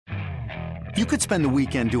You could spend the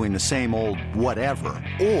weekend doing the same old whatever,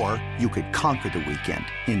 or you could conquer the weekend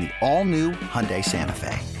in the all-new Hyundai Santa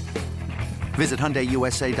Fe. Visit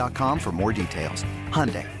HyundaiUSA.com for more details.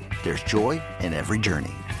 Hyundai, there's joy in every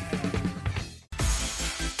journey.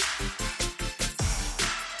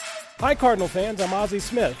 Hi, Cardinal fans. I'm Ozzie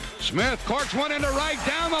Smith. Smith corks one into right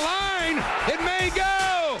down the line. It may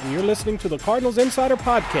go. And you're listening to the Cardinals Insider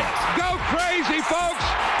Podcast. Go crazy, folks.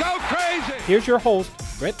 Go crazy. Here's your host,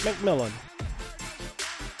 Brett McMillan.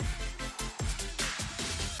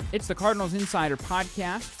 It's the Cardinals Insider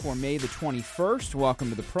Podcast for May the 21st. Welcome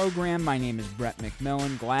to the program. My name is Brett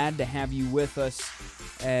McMillan. Glad to have you with us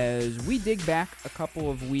as we dig back a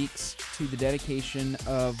couple of weeks to the dedication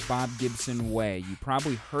of Bob Gibson Way. You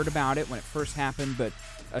probably heard about it when it first happened, but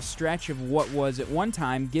a stretch of what was at one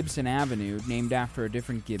time Gibson Avenue, named after a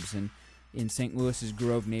different Gibson in St. Louis's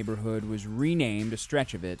Grove neighborhood, was renamed, a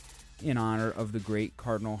stretch of it, in honor of the great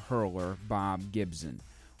Cardinal hurler Bob Gibson.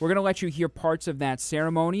 We're going to let you hear parts of that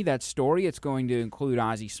ceremony, that story. It's going to include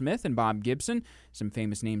Ozzie Smith and Bob Gibson, some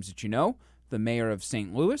famous names that you know, the mayor of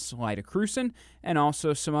St. Louis, Lyda Krewson, and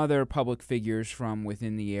also some other public figures from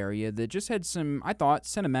within the area that just had some, I thought,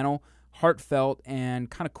 sentimental, heartfelt, and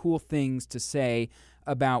kind of cool things to say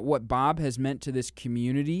about what Bob has meant to this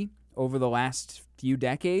community over the last few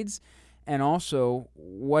decades, and also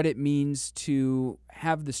what it means to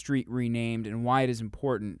have the street renamed and why it is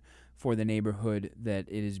important for the neighborhood that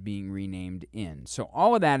it is being renamed in. So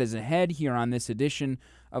all of that is ahead here on this edition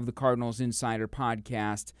of the Cardinals Insider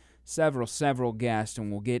Podcast. Several guests, and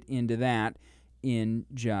we'll get into that in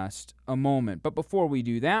just a moment. But before we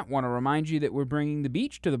do that, I want to remind you that we're bringing the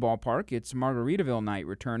beach to the ballpark. It's Margaritaville night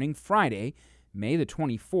returning Friday, May the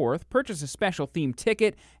 24th. Purchase a special themed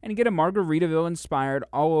ticket and get a Margaritaville-inspired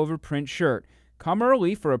all-over print shirt. Come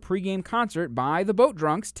early for a pregame concert by the Boat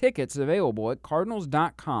Drunks. Tickets available at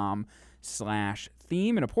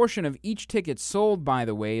cardinals.com/theme. And a portion of each ticket sold, by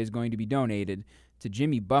the way, is going to be donated to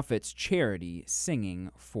Jimmy Buffett's charity, Singing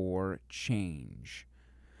for Change.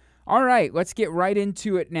 All right, let's get right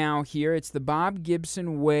into it now here. It's the Bob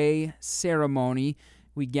Gibson Way ceremony.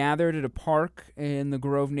 We gathered at a park in the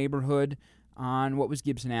Grove neighborhood on what was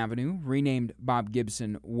Gibson Avenue, renamed Bob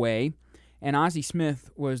Gibson Way. And Ozzie Smith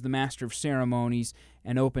was the master of ceremonies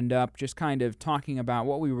and opened up just kind of talking about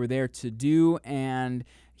what we were there to do. And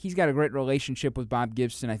he's got a great relationship with Bob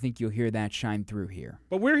Gibson. I think you'll hear that shine through here.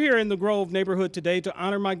 But we're here in the Grove neighborhood today to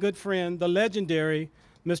honor my good friend, the legendary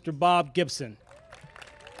Mr. Bob Gibson.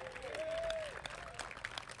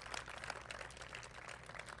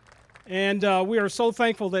 And we are so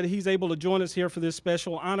thankful that he's able to join us here for this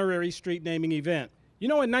special honorary street naming event. You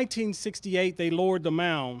know, in 1968, they lowered the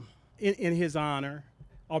mound in his honor,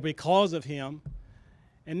 or because of him,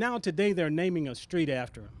 and now today they're naming a street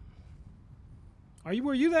after him.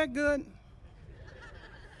 Were you that good?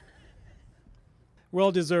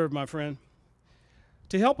 Well deserved, my friend.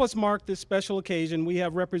 To help us mark this special occasion, we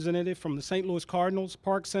have representatives from the St. Louis Cardinals,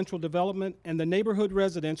 Park Central Development, and the neighborhood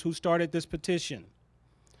residents who started this petition.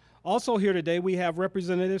 Also here today, we have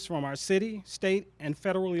representatives from our city, state, and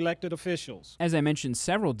federal elected officials. As I mentioned,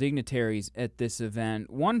 several dignitaries at this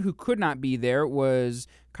event. One who could not be there was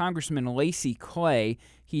Congressman Lacy Clay.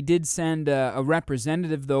 He did send a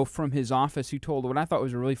representative, though, from his office who told what I thought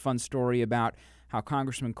was a really fun story about how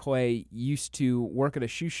Congressman Clay used to work at a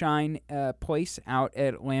shoe shine place out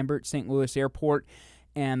at Lambert St. Louis Airport,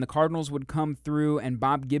 and the Cardinals would come through, and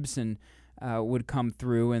Bob Gibson would come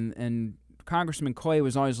through, and Congressman Clay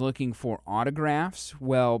was always looking for autographs.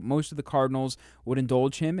 Well, most of the Cardinals would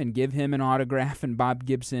indulge him and give him an autograph, and Bob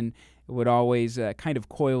Gibson would always kind of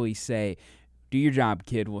coyly say, "Do your job,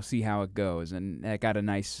 kid. We'll see how it goes." And that got a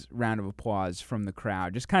nice round of applause from the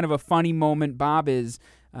crowd. Just kind of a funny moment. Bob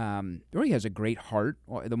really has a great heart.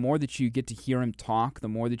 The more that you get to hear him talk, the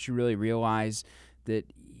more that you really realize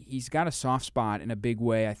that he's got a soft spot in a big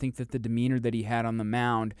way. I think that the demeanor that he had on the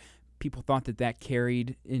mound, people thought that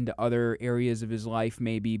carried into other areas of his life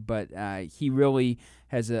maybe, but he really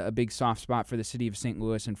has a big soft spot for the city of St.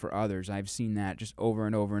 Louis and for others. I've seen that just over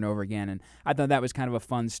and over and over again, and I thought that was kind of a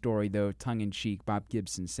fun story, though, tongue-in-cheek, Bob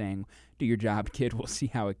Gibson saying, "Do your job, kid, we'll see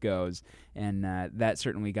how it goes," and that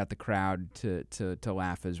certainly got the crowd to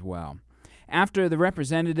laugh as well. After the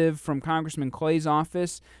representative from Congressman Clay's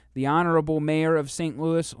office, the Honorable Mayor of St.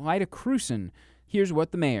 Louis, Lyda Krewson, here's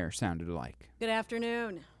what the mayor sounded like. Good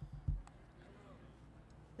afternoon.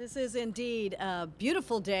 This is indeed a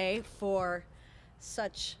beautiful day for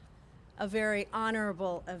such a very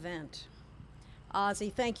honorable event. Ozzie,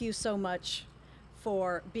 thank you so much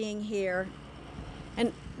for being here.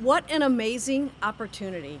 And what an amazing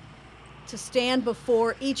opportunity to stand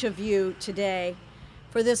before each of you today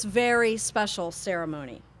for this very special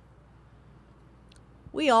ceremony.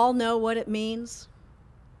 We all know what it means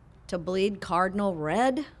to bleed cardinal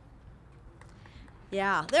red.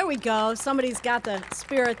 Yeah, there we go. Somebody's got the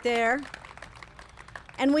spirit there.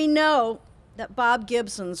 And we know that Bob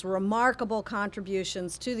Gibson's remarkable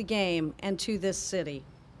contributions to the game and to this city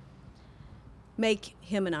make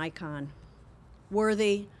him an icon,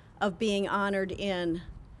 worthy of being honored in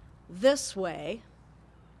this way,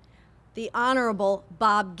 the Honorable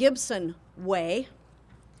Bob Gibson Way,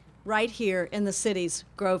 right here in the city's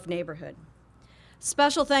Grove neighborhood.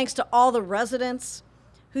 Special thanks to all the residents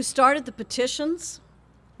who started the petitions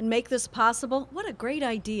and make this possible. What a great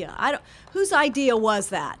idea. Whose idea was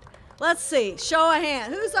that? Let's see, show of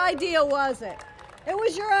hand. Whose idea was it? It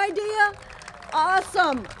was your idea?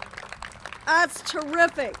 Awesome. That's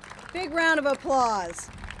terrific. Big round of applause.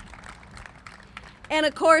 And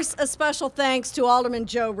of course, a special thanks to Alderman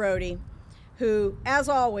Joe Rohde, who, as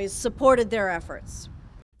always, supported their efforts.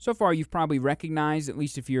 So far, you've probably recognized, at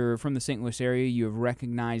least if you're from the St. Louis area, you have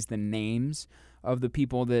recognized the names of the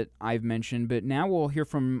people that I've mentioned. But now we'll hear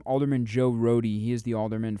from Alderman Joe Rohde. He is the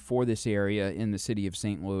alderman for this area in the city of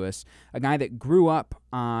St. Louis, a guy that grew up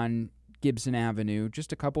on Gibson Avenue,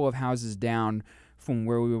 just a couple of houses down from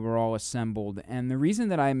where we were all assembled. And the reason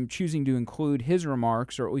that I'm choosing to include his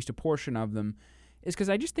remarks, or at least a portion of them, is because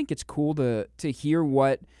I just think it's cool to hear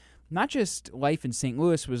what not just life in St.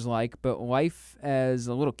 Louis was like, but life as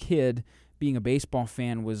a little kid being a baseball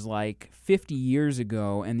fan was like 50 years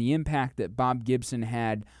ago, and the impact that Bob Gibson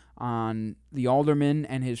had on the alderman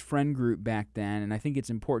and his friend group back then. And I think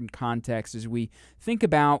it's important context as we think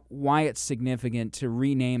about why it's significant to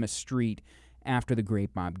rename a street after the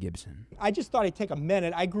great Bob Gibson. I just thought I'd take a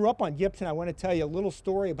minute. I grew up on Gibson. I want to tell you a little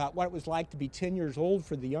story about what it was like to be 10 years old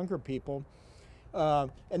for the younger people. In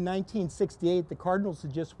 1968, the Cardinals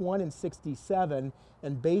had just won in 67,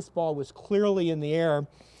 and baseball was clearly in the air.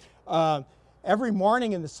 Every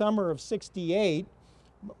morning in the summer of 68,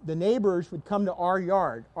 the neighbors would come to our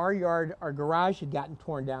yard. Our garage had gotten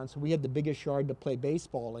torn down, so we had the biggest yard to play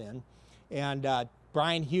baseball in. And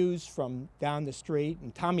Brian Hughes from down the street,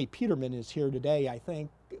 and Tommy Peterman is here today, I think,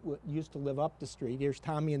 used to live up the street. Here's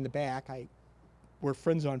Tommy in the back. We're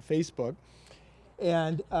friends on Facebook.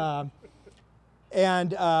 And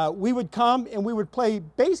we would come and we would play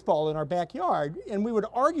baseball in our backyard, and we would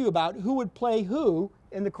argue about who would play who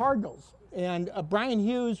in the Cardinals. And Brian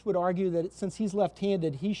Hughes would argue that since he's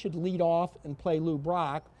left-handed, he should lead off and play Lou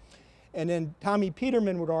Brock. And then Tommy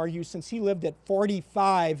Peterman would argue, since he lived at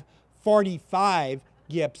 4545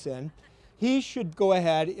 Gibson, he should go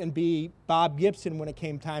ahead and be Bob Gibson when it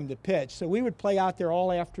came time to pitch. So we would play out there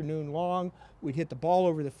all afternoon long. We'd hit the ball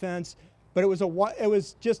over the fence. But it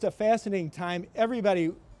was just a fascinating time.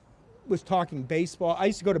 Everybody was talking baseball. I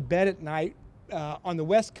used to go to bed at night on the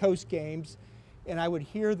West Coast games, and I would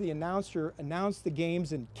hear the announcer announce the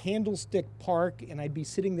games in Candlestick Park, and I'd be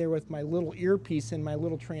sitting there with my little earpiece and my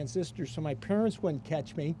little transistor so my parents wouldn't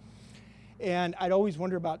catch me. And I'd always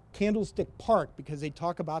wonder about Candlestick Park because they'd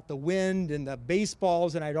talk about the wind and the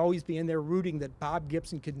baseballs, and I'd always be in there rooting that Bob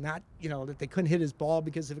Gibson could not, that they couldn't hit his ball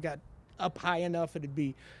because if it got up high enough,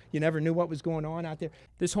 you never knew what was going on out there.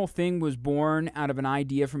 This whole thing was born out of an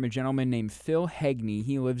idea from a gentleman named Phil Hegney.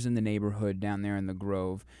 He lives in the neighborhood down there in the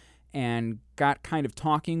Grove, and got kind of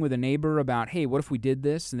talking with a neighbor about, hey, what if we did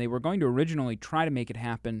this? And they were going to originally try to make it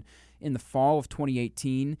happen in the fall of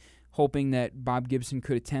 2018, hoping that Bob Gibson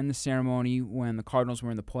could attend the ceremony when the Cardinals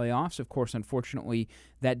were in the playoffs. Of course, unfortunately,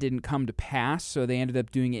 that didn't come to pass, so they ended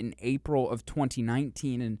up doing it in April of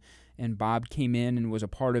 2019, and Bob came in and was a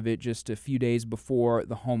part of it just a few days before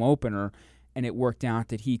the home opener, and it worked out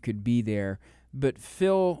that he could be there. But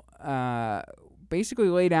Phil basically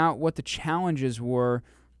laid out what the challenges were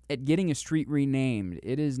at getting a street renamed.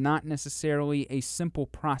 It is not necessarily a simple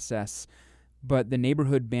process, but the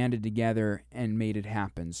neighborhood banded together and made it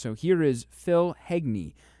happen. So here is Phil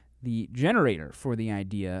Hegney, the generator for the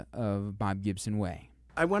idea of Bob Gibson Way.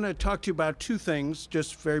 I want to talk to you about two things,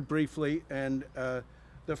 just very briefly, and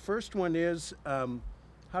the first one is,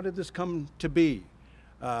 how did this come to be?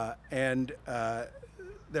 And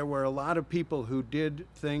there were a lot of people who did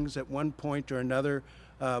things at one point or another,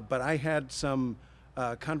 but I had some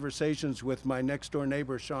conversations with my next door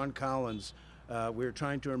neighbor, Sean Collins. We were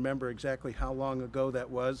trying to remember exactly how long ago that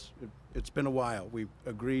was. It's been a while. We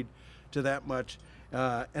agreed to that much.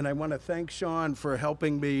 And I want to thank Sean for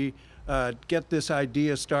helping me get this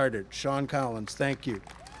idea started. Sean Collins, thank you.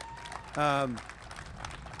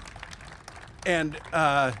 And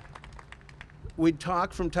we'd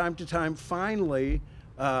talk from time to time. Finally,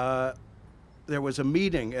 there was a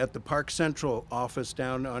meeting at the Park Central office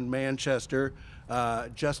down on Manchester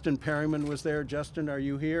Justin Perryman was there. Justin, are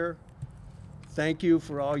you here? Thank you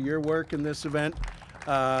for all your work in this event.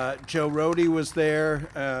 Joe Rohde was there,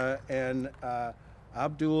 and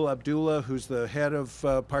Abdullah, who's the head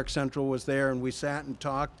of Park Central, was there, and we sat and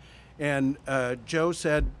talked. And Joe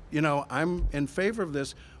said, I'm in favor of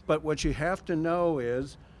this, but what you have to know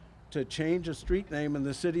is to change a street name in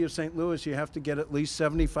the city of St. Louis, you have to get at least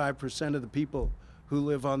 75% of the people who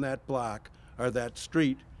live on that block or that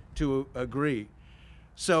street to agree.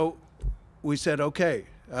 So we said, okay,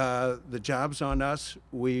 the job's on us.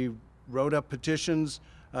 We wrote up petitions.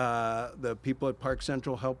 The people at Park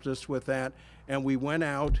Central helped us with that. And we went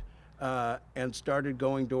out and started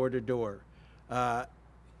going door to door.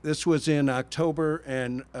 This was in October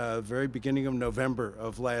and very beginning of November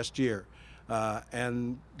of last year.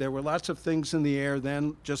 And there were lots of things in the air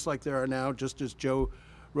then, just like there are now, just as Joe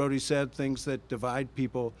Rohde said, things that divide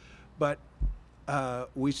people. But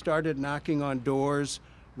we started knocking on doors.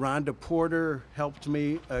 Rhonda Porter helped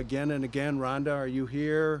me again and again. Rhonda, are you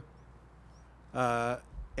here?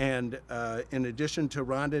 And in addition to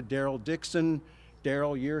Rhonda, Daryl Dixon.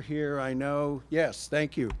 Daryl, you're here, I know. Yes,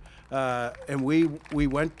 thank you. And we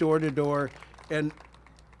went door to door. And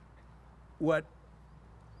what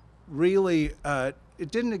really,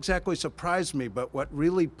 it didn't exactly surprise me, but what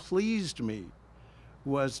really pleased me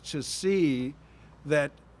was to see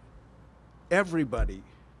that everybody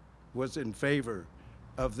was in favor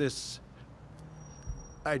of this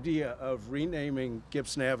idea of renaming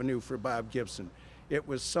Gibson Avenue for Bob Gibson. It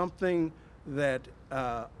was something that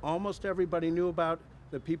almost everybody knew about.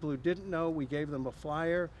 The people who didn't know, we gave them a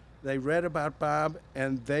flyer. They read about Bob,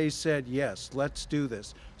 and they said, yes, let's do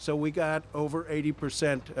this. So we got over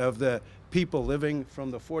 80% of the people living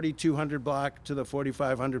from the 4200 block to the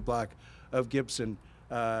 4500 block of Gibson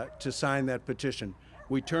to sign that petition.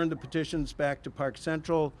 We turned the petitions back to Park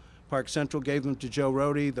Central. Park Central gave them to Joe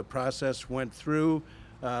Rohde. The process went through.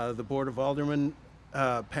 The Board of Aldermen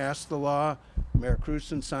passed the law. Mayor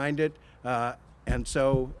Krewson signed it. And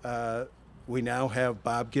so we now have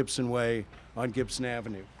Bob Gibson Way on Gibson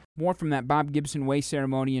Avenue. More from that Bob Gibson Way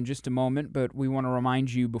ceremony in just a moment, but we want to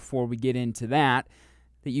remind you before we get into that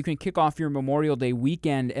you can kick off your Memorial Day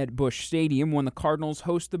weekend at Busch Stadium when the Cardinals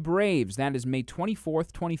host the Braves. That is May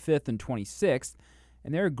 24th, 25th, and 26th.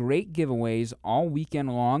 And there are great giveaways all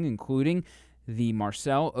weekend long, including the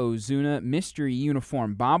Marcell Ozuna Mystery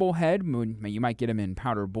Uniform bobblehead. You might get them in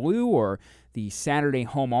powder blue, or the Saturday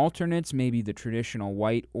home alternates, maybe the traditional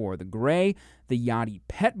white or the gray, the Yachty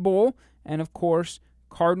Pet Bowl, and of course,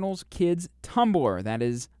 Cardinals Kids Tumbler. That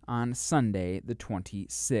is on Sunday, the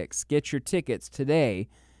 26th. Get your tickets today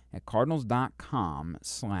at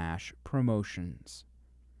cardinals.com/promotions.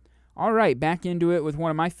 All right, back into it with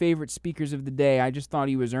one of my favorite speakers of the day. I just thought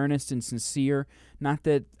he was earnest and sincere. Not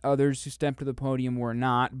that others who stepped to the podium were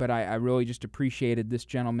not, but I really just appreciated this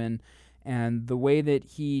gentleman and the way that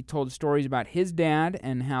he told stories about his dad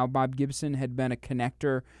and how Bob Gibson had been a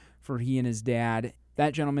connector for he and his dad.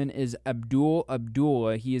 That gentleman is Abdul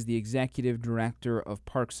Abdullah. He is the executive director of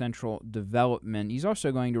Park Central Development. He's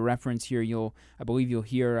also going to reference here, I believe you'll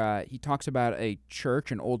hear, he talks about a church,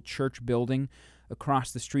 an old church building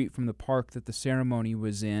across the street from the park that the ceremony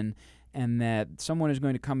was in, and that someone is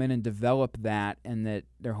going to come in and develop that, and that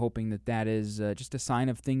they're hoping that that is just a sign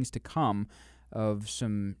of things to come, of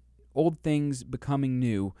some old things becoming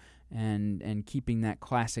new, and keeping that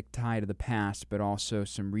classic tie to the past, but also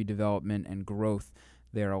some redevelopment and growth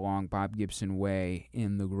there along Bob Gibson Way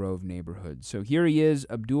in the Grove neighborhood. So here he is,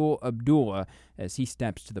 Abdul Abdullah, as he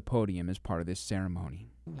steps to the podium as part of this ceremony.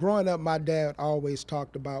 Growing up, my dad always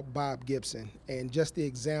talked about Bob Gibson and just the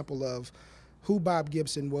example of who Bob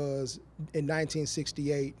Gibson was in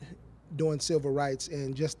 1968 doing civil rights,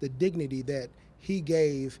 and just the dignity that he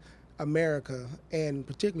gave America, and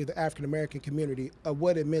particularly the African-American community, of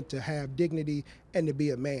what it meant to have dignity and to be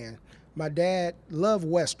a man. My dad loved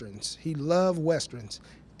Westerns. He loved Westerns.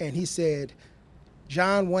 And he said,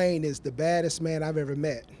 John Wayne is the baddest man I've ever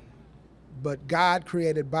met, but God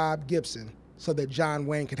created Bob Gibson so that John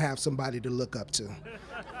Wayne could have somebody to look up to.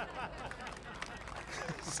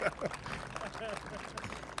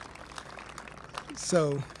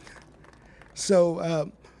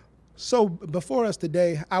 So before us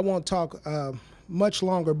today, I won't talk much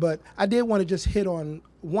longer, but I did want to just hit on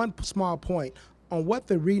one small point on what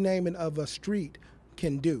the renaming of a street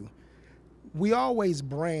can do. We always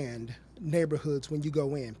brand neighborhoods when you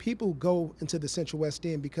go in. People go into the Central West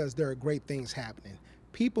End because there are great things happening.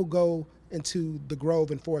 People go into the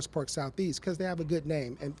Grove and Forest Park Southeast because they have a good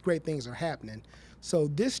name and great things are happening. So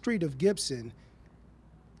this street of Gibson,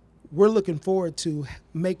 we're looking forward to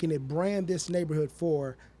making it brand this neighborhood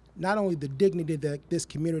for not only the dignity that this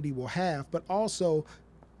community will have, but also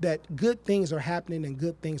that good things are happening and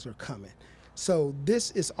good things are coming. So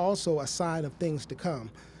this is also a sign of things to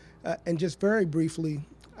come. And just very briefly,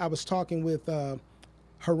 I was talking with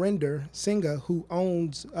Harinder Singh, who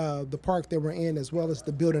owns the park that we're in, as well as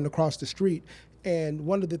the building across the street. And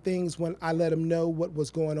one of the things when I let him know what was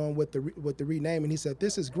going on with the renaming, he said,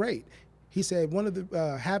 "This is great." He said, "One of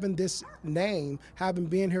the having this name, having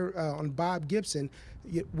been here on Bob Gibson,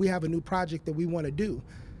 we have a new project that we want to do.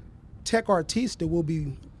 Tech Artista will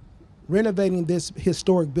be renovating this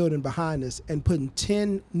historic building behind us and putting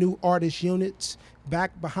 10 new artist units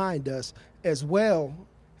back behind us, as well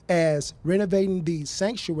as renovating the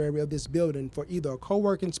sanctuary of this building for either a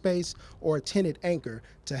co-working space or a tenant anchor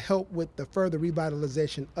to help with the further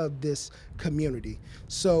revitalization of this community."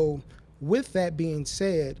 So with that being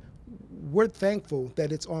said, we're thankful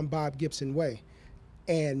that it's on Bob Gibson Way.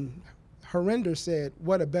 And Harinder said,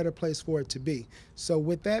 what a better place for it to be. So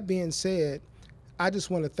with that being said, I just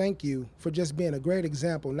want to thank you for just being a great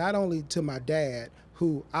example, not only to my dad,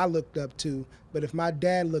 who I looked up to, but if my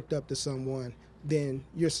dad looked up to someone, then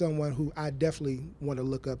you're someone who I definitely want to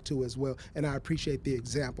look up to as well, and I appreciate the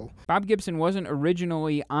example. Bob Gibson wasn't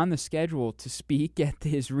originally on the schedule to speak at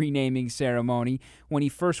his renaming ceremony. When he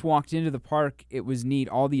first walked into the park, it was neat,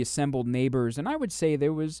 all the assembled neighbors, and I would say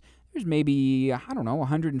there's maybe,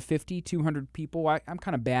 150, 200 people. I'm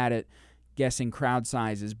kind of bad at guessing crowd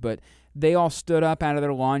sizes, but they all stood up out of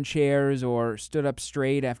their lawn chairs or stood up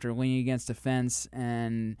straight after leaning against a fence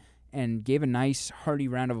and gave a nice, hearty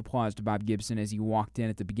round of applause to Bob Gibson as he walked in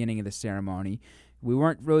at the beginning of the ceremony. We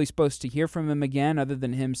weren't really supposed to hear from him again other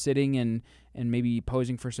than him sitting and maybe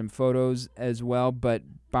posing for some photos as well, but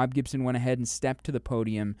Bob Gibson went ahead and stepped to the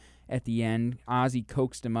podium at the end. Ozzie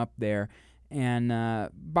coaxed him up there, and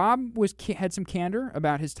Bob had some candor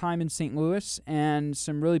about his time in St. Louis and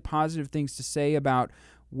some really positive things to say about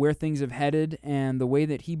where things have headed and the way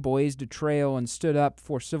that he blazed a trail and stood up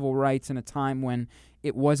for civil rights in a time when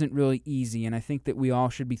it wasn't really easy. And I think that we all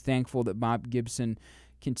should be thankful that Bob Gibson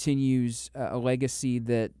continues a legacy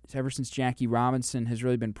that ever since Jackie Robinson has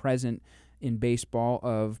really been present in baseball,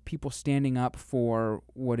 of people standing up for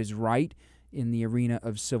what is right in the arena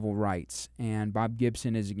of civil rights. And Bob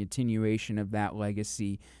Gibson is a continuation of that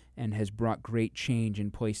legacy and has brought great change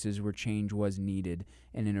in places where change was needed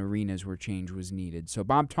and in arenas where change was needed. So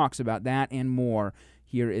Bob talks about that and more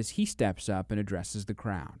here as he steps up and addresses the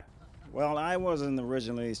crowd. Well, I wasn't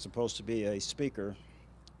originally supposed to be a speaker,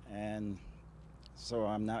 and so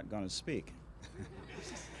I'm not going to speak.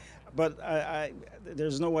 But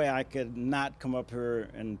there's no way I could not come up here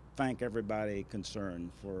and thank everybody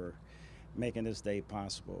concerned for making this day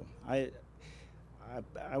possible. I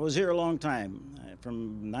was here a long time.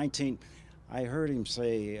 I heard him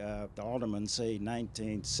say, the alderman say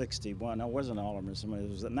 1961. I wasn't an alderman, it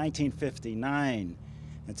was 1959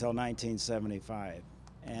 until 1975.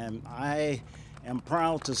 And I am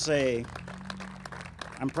proud to say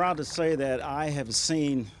that I have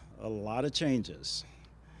seen a lot of changes.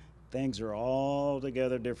 Things are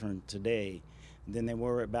altogether different today than they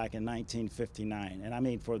were back in 1959, and I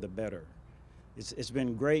mean for the better. It's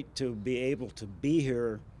been great to be able to be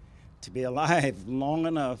here, to be alive long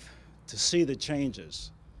enough to see the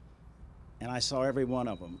changes. And I saw every one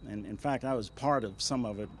of them. And in fact, I was part of some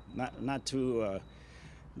of it, not too,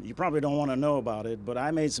 you probably don't want to know about it, but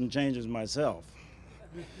I made some changes myself.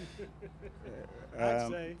 I'd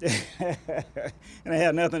say. And it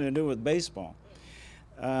had nothing to do with baseball.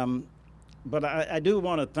 But I do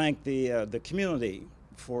want to thank the community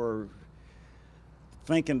for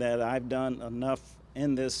thinking that I've done enough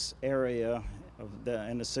in this area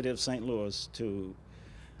in the city of St. Louis to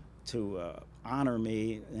honor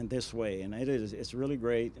me in this way. And it's really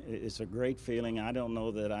great. It's a great feeling. I don't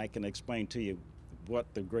know that I can explain to you what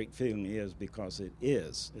the great feeling is, because it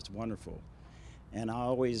is. It's wonderful. And I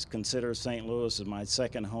always consider St. Louis as my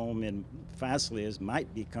second home, and fastly it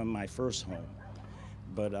might become my first home.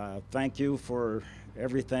 But thank you for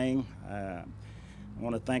everything. I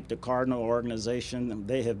want to thank the Cardinal organization.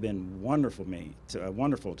 They have been wonderful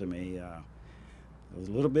to me. A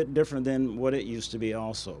little bit different than what it used to be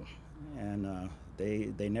also. And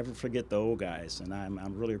they never forget the old guys, and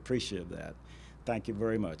I'm really appreciative of that. Thank you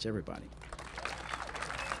very much, everybody.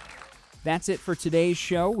 That's it for today's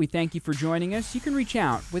show. We thank you for joining us. You can reach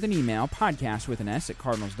out with an email,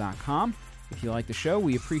 podcast@cardinals.com. If you like the show,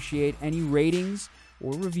 we appreciate any ratings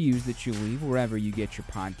or reviews that you leave wherever you get your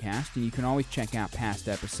podcast. And you can always check out past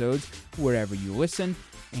episodes wherever you listen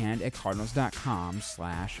and at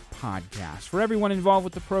cardinals.com/podcast. For everyone involved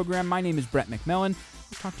with the program, my name is Brett McMillan.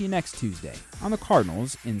 We'll talk to you next Tuesday on the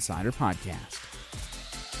Cardinals Insider Podcast.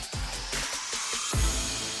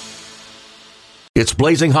 It's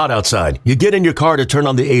blazing hot outside. You get in your car to turn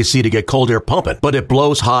on the AC to get cold air pumping, but it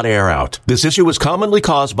blows hot air out. This issue is commonly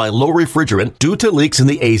caused by low refrigerant due to leaks in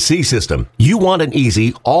the AC system. You want an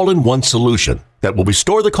easy, all-in-one solution that will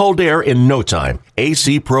restore the cold air in no time.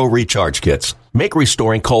 AC Pro Recharge Kits make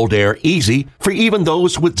restoring cold air easy for even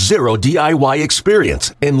those with zero DIY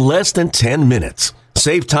experience in less than 10 minutes.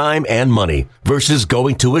 Save time and money versus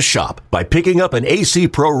going to a shop by picking up an AC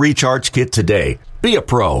Pro Recharge Kit today. Be a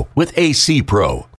pro with AC Pro.